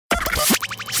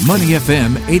Money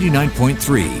FM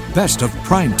 89.3, best of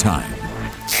prime time.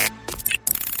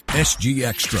 SG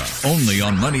Extra, only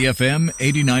on Money FM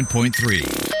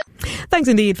 89.3. Thanks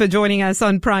indeed for joining us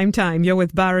on Prime Time. You're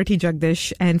with Bharati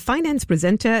Jagdish and finance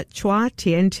presenter Chua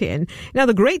Tian Tian. Now,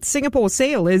 the Great Singapore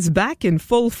Sale is back in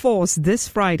full force this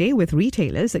Friday, with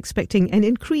retailers expecting an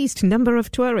increased number of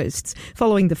tourists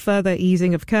following the further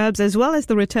easing of curbs, as well as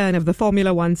the return of the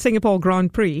Formula One Singapore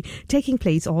Grand Prix taking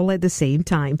place all at the same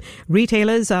time.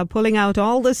 Retailers are pulling out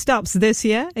all the stops this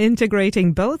year,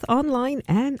 integrating both online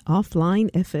and offline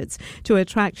efforts to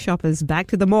attract shoppers back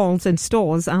to the malls and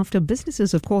stores after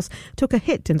businesses, of course, took a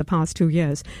hit in the past 2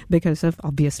 years because of,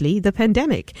 obviously, the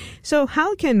pandemic. So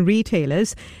how can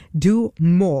retailers do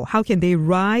more? How can they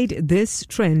ride this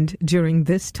trend during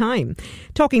this time?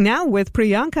 Talking now with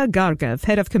Priyanka Gargav,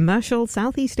 Head of Commercial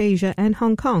Southeast Asia and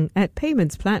Hong Kong at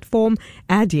payments platform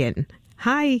Adyen.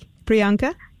 Hi,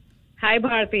 Priyanka. Hi,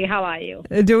 Bharati. How are you?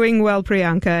 Doing well,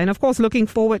 Priyanka. And of course, looking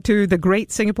forward to the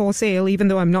Great Singapore Sale, even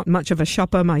though I'm not much of a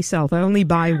shopper myself. I only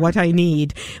buy what I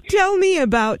need. Tell me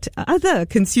about other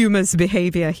consumers'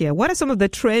 behavior here. What are some of the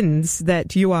trends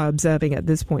that you are observing at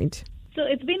this point? So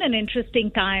it's been an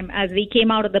interesting time as we came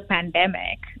out of the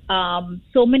pandemic.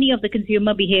 So many of the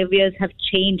consumer behaviors have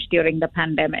changed during the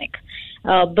pandemic.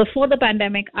 Before the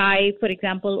pandemic, I, for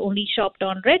example, only shopped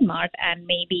on Redmart and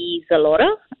maybe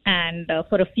Zalora and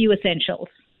for a few essentials.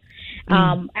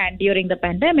 And during the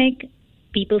pandemic,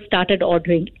 people started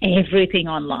ordering everything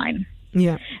online.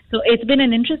 Yeah. So it's been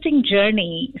an interesting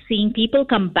journey seeing people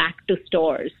come back to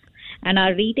stores. And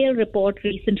our retail report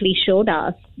recently showed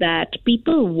us that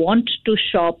people want to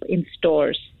shop in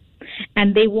stores.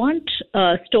 And they want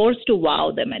stores to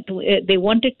wow them. They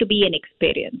want it to be an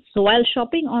experience. So while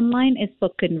shopping online is for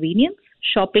convenience,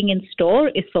 shopping in store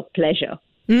is for pleasure.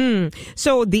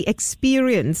 So the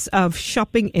experience of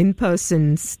shopping in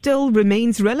person still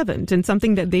remains relevant and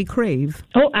something that they crave.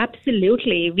 Oh,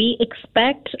 absolutely. We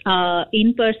expect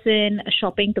in-person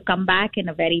shopping to come back in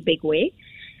a very big way.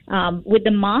 With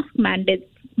the mask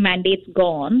mandates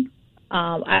gone,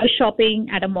 I was shopping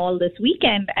at a mall this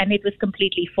weekend and it was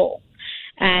completely full.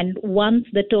 And once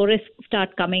the tourists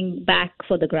start coming back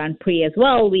for the Grand Prix as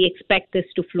well, we expect this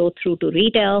to flow through to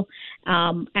retail,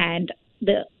 and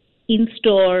the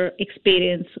in-store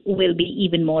experience will be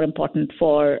even more important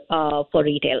for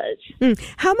retailers.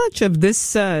 How much of this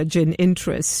surge in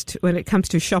interest when it comes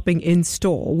to shopping in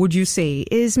store would you say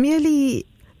is merely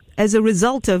as a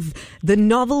result of the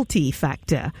novelty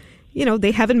factor? You know,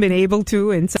 they haven't been able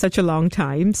to in such a long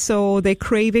time, so they're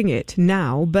craving it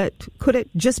now. But could it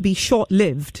just be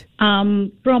short-lived?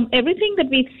 From everything that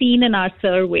we've seen in our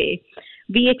survey,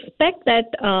 we expect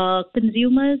that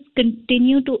consumers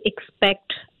continue to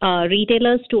expect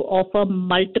retailers to offer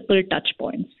multiple touch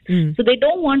points. So they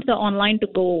don't want the online to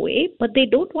go away, but they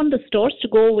don't want the stores to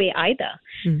go away either.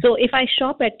 So if I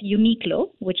shop at Uniqlo,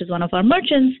 which is one of our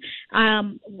merchants,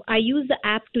 I use the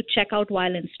app to check out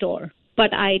while in store.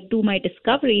 But I do my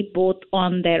discovery both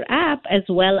on their app as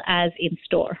well as in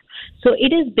store. So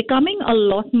it is becoming a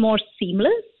lot more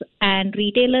seamless, and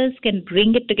retailers can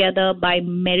bring it together by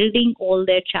melding all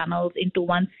their channels into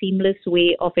one seamless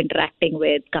way of interacting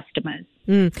with customers.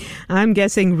 I'm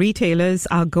guessing retailers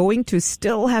are going to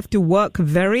still have to work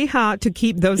very hard to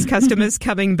keep those customers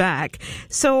coming back.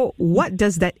 So what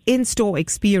does that in-store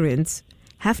experience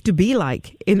have to be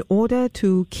like in order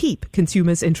to keep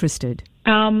consumers interested?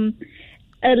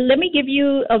 Let me give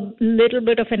you a little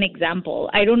bit of an example.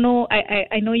 I don't know.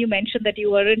 I know you mentioned that you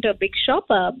weren't a big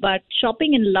shopper, but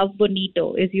shopping in Love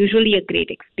Bonito is usually a great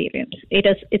experience.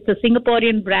 It's a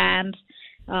Singaporean brand,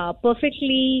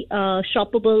 perfectly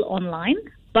shoppable online,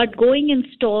 but going in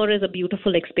store is a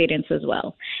beautiful experience as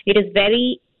well. It is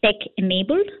very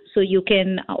tech-enabled, so you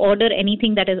can order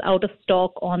anything that is out of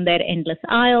stock on their endless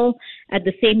aisle. At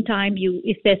the same time,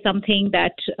 if there's something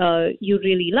that you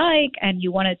really like and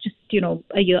you want to just,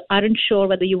 you aren't sure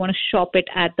whether you want to shop it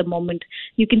at the moment,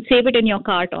 you can save it in your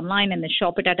cart online and then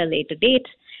shop it at a later date.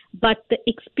 But the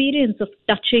experience of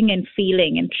touching and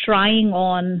feeling and trying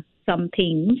on some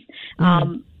things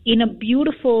in a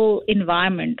beautiful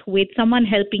environment with someone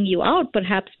helping you out,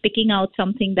 perhaps picking out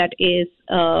something that is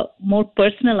more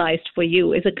personalized for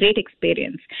you, is a great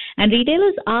experience. And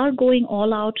retailers are going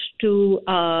all out to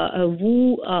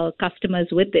woo customers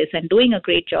with this and doing a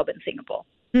great job in Singapore.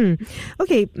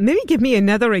 Okay, maybe give me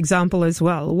another example as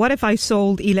well. What if I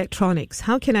sold electronics?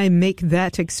 How can I make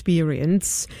that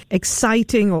experience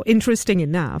exciting or interesting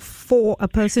enough for a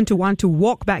person to want to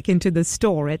walk back into the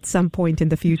store at some point in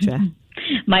the future?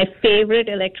 My favorite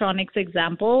electronics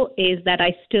example is that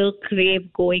I still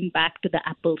crave going back to the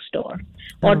Apple store.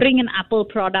 Ordering an Apple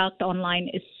product online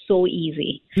is so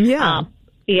easy. Yeah.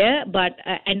 But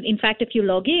and in fact, if you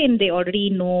log in, they already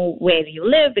know where you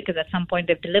live because at some point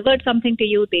they've delivered something to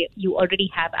you. You already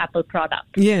have Apple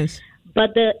products. Yes.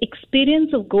 But the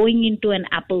experience of going into an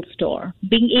Apple store,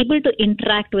 being able to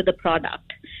interact with the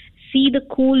product, see the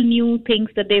cool new things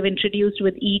that they've introduced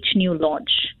with each new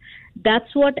launch,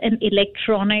 that's what an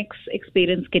electronics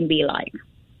experience can be like.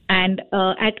 And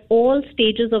at all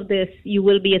stages of this, you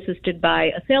will be assisted by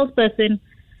a salesperson.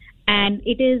 And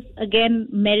it is, again,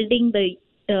 melding the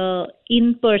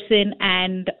in-person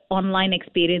and online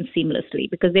experience seamlessly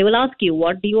because they will ask you,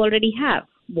 what do you already have?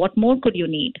 What more could you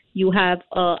need? You have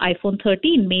iPhone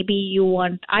 13. Maybe you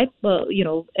want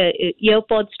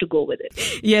earpods to go with it.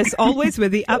 Yes, always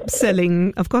with the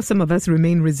upselling. Of course, some of us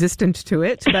remain resistant to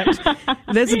it, but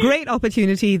there's a great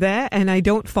opportunity there, and I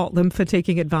don't fault them for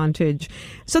taking advantage.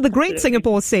 So the Great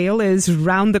Singapore Sale is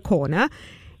round the corner.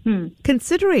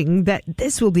 Considering that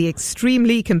this will be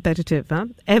extremely competitive,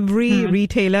 every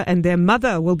retailer and their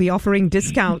mother will be offering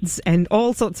discounts and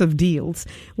all sorts of deals.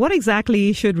 What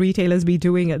exactly should retailers be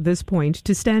doing at this point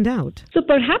to stand out? So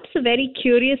perhaps a very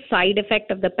curious side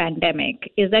effect of the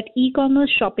pandemic is that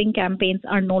e-commerce shopping campaigns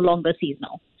are no longer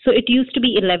seasonal. So it used to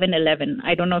be 11/11.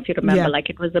 I don't know if you remember,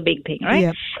 like it was a big thing, right?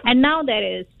 Yeah. And now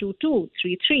there is 2/2,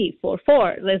 3/3,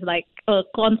 4/4. There's like a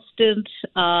constant,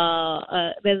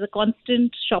 there's a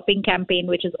constant shopping campaign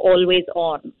which is always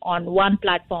on one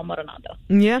platform or another.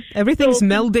 Yeah, everything's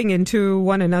melding into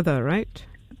one another, right?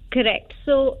 Correct.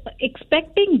 So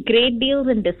expecting great deals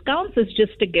and discounts is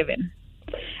just a given.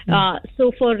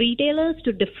 So for retailers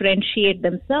to differentiate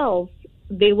themselves,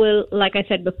 they will, like I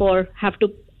said before, have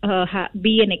to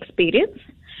be an experience,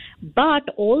 but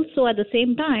also at the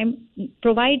same time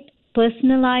provide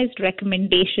personalized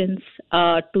recommendations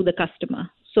to the customer.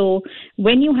 So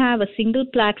when you have a single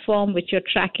platform which you're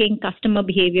tracking customer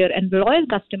behavior and loyal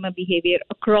customer behavior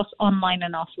across online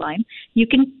and offline, you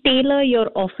can tailor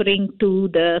your offering to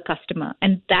the customer.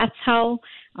 And that's how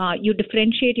you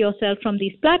differentiate yourself from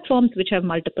these platforms which have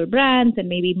multiple brands and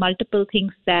maybe multiple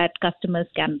things that customers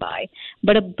can buy.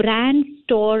 But a brand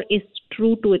store is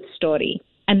true to its story.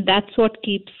 And that's what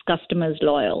keeps customers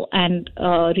loyal. And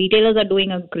retailers are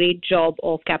doing a great job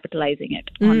of capitalizing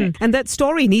on it. And that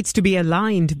story needs to be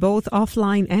aligned both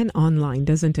offline and online,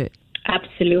 doesn't it?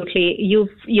 Absolutely. You've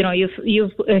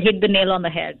hit the nail on the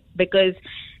head because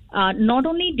not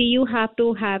only do you have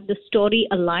to have the story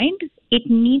aligned, it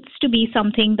needs to be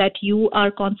something that you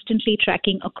are constantly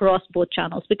tracking across both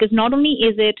channels. Because not only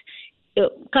is it,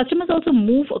 customers also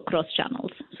move across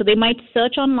channels. So they might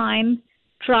search online,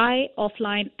 try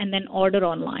offline, and then order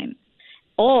online,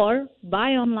 or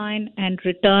buy online and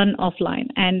return offline.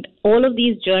 And all of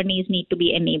these journeys need to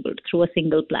be enabled through a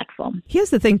single platform.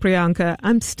 Here's the thing, Priyanka.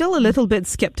 I'm still a little bit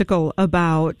skeptical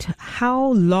about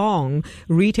how long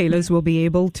retailers will be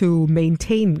able to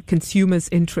maintain consumers'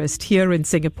 interest here in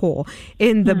Singapore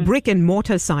in the brick and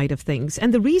mortar side of things.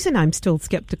 And the reason I'm still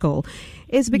skeptical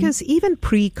is because even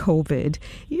pre-COVID,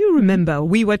 you remember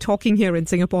we were talking here in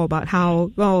Singapore about how,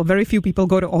 very few people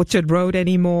go to Orchard Road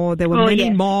anymore. There were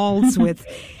many malls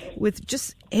with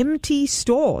just empty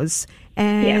stores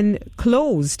and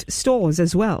closed stores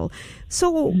as well.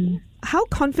 So how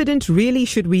confident really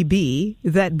should we be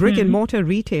that brick and mortar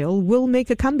retail will make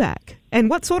a comeback? And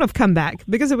what sort of comeback?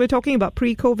 Because if we're talking about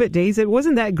pre-COVID days, it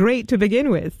wasn't that great to begin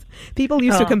with. People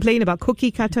used to complain about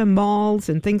cookie cutter malls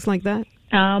and things like that.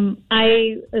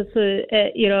 I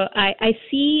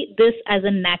see this as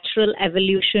a natural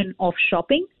evolution of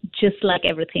shopping, just like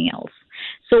everything else.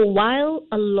 So while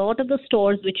a lot of the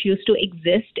stores which used to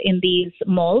exist in these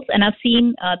malls, and I've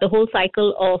seen the whole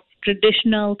cycle of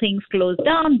traditional things close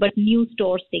down, but new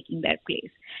stores taking their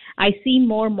place. I see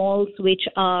more malls which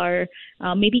are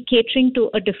maybe catering to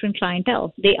a different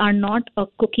clientele. They are not a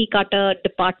cookie cutter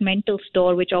departmental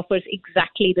store which offers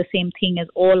exactly the same thing as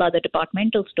all other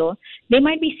departmental stores. They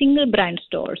might be single brand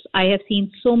stores. I have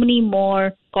seen so many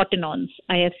more Cotton Ons.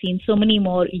 I have seen so many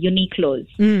more Uniqlos.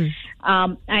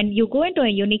 And you go into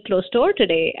a Uniqlo store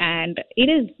today and it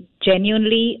is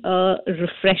genuinely a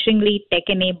refreshingly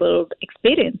tech-enabled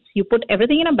experience. You put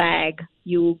everything in a bag,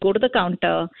 you go to the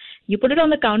counter, you put it on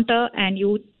the counter and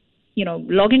you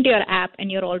log into your app and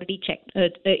you're already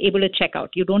able to check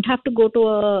out. You don't have to go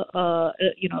to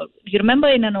you remember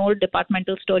in an old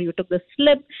departmental store, you took the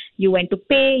slip, you went to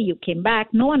pay, you came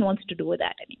back. No one wants to do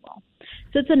that anymore.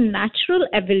 So it's a natural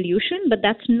evolution, but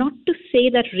that's not to say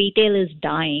that retail is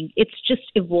dying. It's just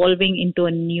evolving into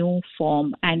a new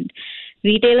form. And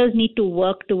retailers need to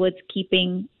work towards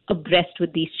keeping abreast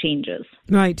with these changes.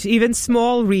 Right. Even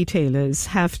small retailers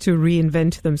have to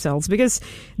reinvent themselves because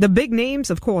the big names,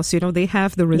 of course, they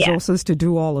have the resources to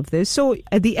do all of this. So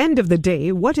at the end of the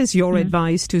day, what is your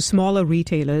advice to smaller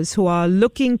retailers who are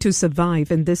looking to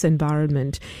survive in this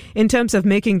environment in terms of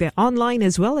making their online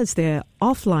as well as their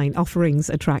offline offerings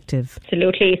attractive?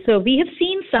 Absolutely. So we have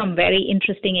seen some very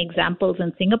interesting examples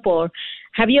in Singapore.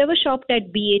 Have you ever shopped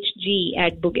at BHG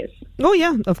at Bugis? Oh,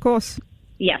 yeah, of course.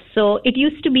 Yes, so it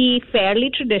used to be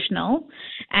fairly traditional,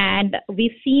 and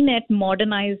we've seen it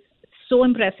modernize so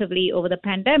impressively over the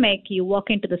pandemic. You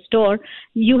walk into the store,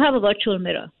 you have a virtual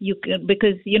mirror.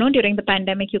 Because during the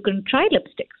pandemic you couldn't try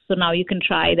lipsticks, so now you can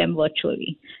try them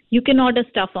virtually. You can order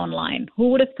stuff online. Who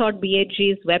would have thought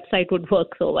BHG's website would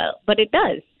work so well? But it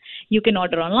does. You can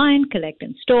order online, collect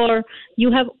in store.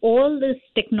 You have all this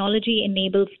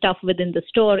technology-enabled stuff within the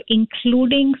store,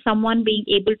 including someone being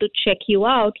able to check you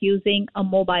out using a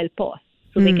mobile POS.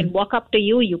 So they can walk up to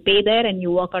you, you pay there, and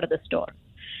you walk out of the store.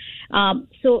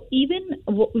 So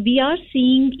we are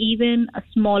seeing even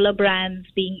smaller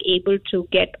brands being able to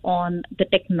get on the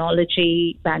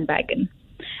technology bandwagon.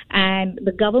 And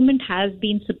the government has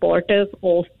been supportive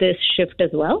of this shift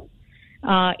as well.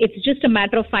 It's just a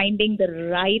matter of finding the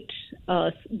right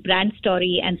brand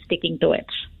story and sticking to it.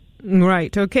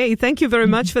 Right. Okay. Thank you very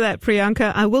much for that,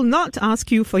 Priyanka. I will not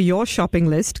ask you for your shopping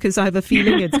list because I have a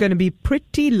feeling it's going to be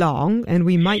pretty long and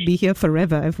we might be here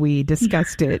forever if we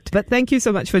discussed it. But thank you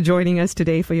so much for joining us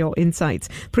today for your insights.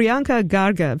 Priyanka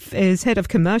Gargav is head of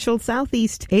commercial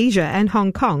Southeast Asia and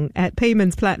Hong Kong at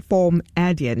payments platform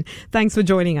Adyen. Thanks for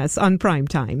joining us on Prime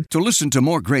Time. To listen to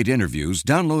more great interviews,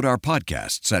 download our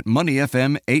podcasts at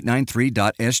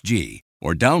moneyfm893.sg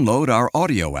or download our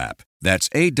audio app. That's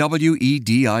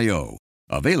AWEDIO.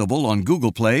 Available on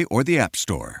Google Play or the App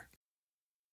Store.